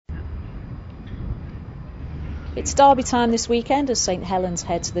It's derby time this weekend as St Helens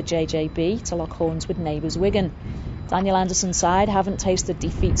head to the JJB to lock horns with neighbours Wigan. Daniel Anderson's side haven't tasted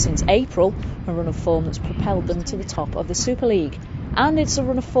defeat since April, a run of form that's propelled them to the top of the Super League. And it's a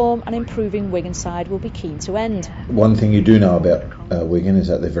run of form an improving Wigan side will be keen to end. One thing you do know about Wigan is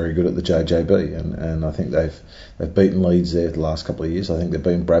that they're very good at the JJB, and I think they've beaten Leeds there the last couple of years. I think they've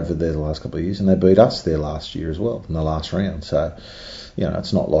beaten Bradford there the last couple of years, and they beat us there last year as well in the last round. So,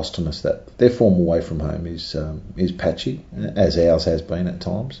 it's not lost on us that their form away from home is patchy, as ours has been at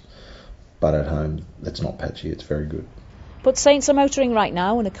times. But at home, it's not patchy, it's very good. But Saints are motoring right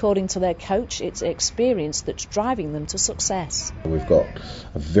now, and according to their coach, it's experience that's driving them to success. We've got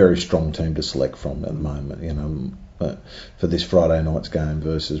a very strong team to select from at the moment. For this Friday night's game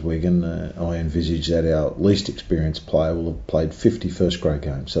versus Wigan, I envisage that our least experienced player will have played 50 first-grade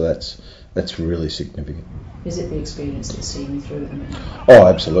games, so that's really significant. Is it the experience that's seeing you through at the minute? Oh,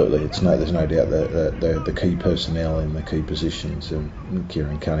 absolutely. There's no doubt that the key personnel in the key positions,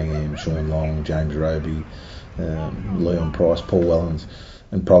 Kieran Cunningham, Sean Long, James Roby, Leon Price, Paul Helens,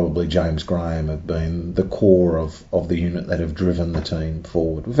 and probably James Graham have been the core of the unit that have driven the team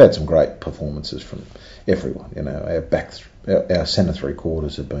forward. We've had some great performances from everyone. Our centre three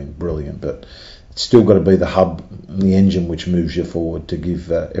quarters have been brilliant, but it's still got to be the hub and the engine which moves you forward to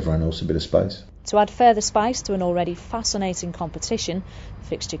give everyone else a bit of space. To add further spice to an already fascinating competition, the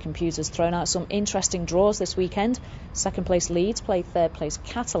fixture computer's thrown out some interesting draws this weekend. Second place Leeds play third place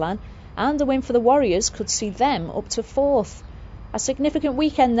Catalan, and a win for the Warriors could see them up to fourth. A significant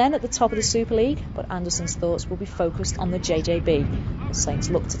weekend then at the top of the Super League, but Anderson's thoughts will be focused on the JJB. The Saints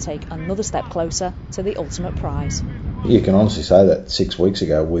look to take another step closer to the ultimate prize. You can honestly say that 6 weeks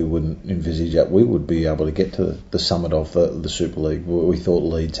ago we wouldn't envisage that we would be able to get to the summit of the Super League. We thought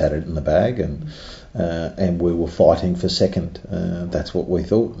Leeds had it in the bag, and we were fighting for second. That's what we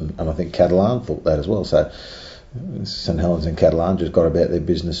thought, and I think Catalan thought that as well. So St Helens and Catalan just got about their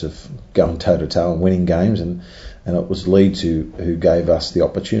business of going toe to toe and winning games, and it was Leeds who gave us the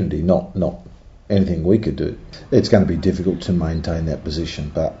opportunity, not anything we could do. It's going to be difficult to maintain that position,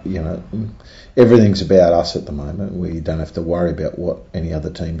 but everything's about us at the moment. We don't have to worry about what any other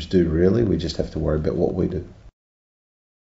teams do, really. We just have to worry about what we do.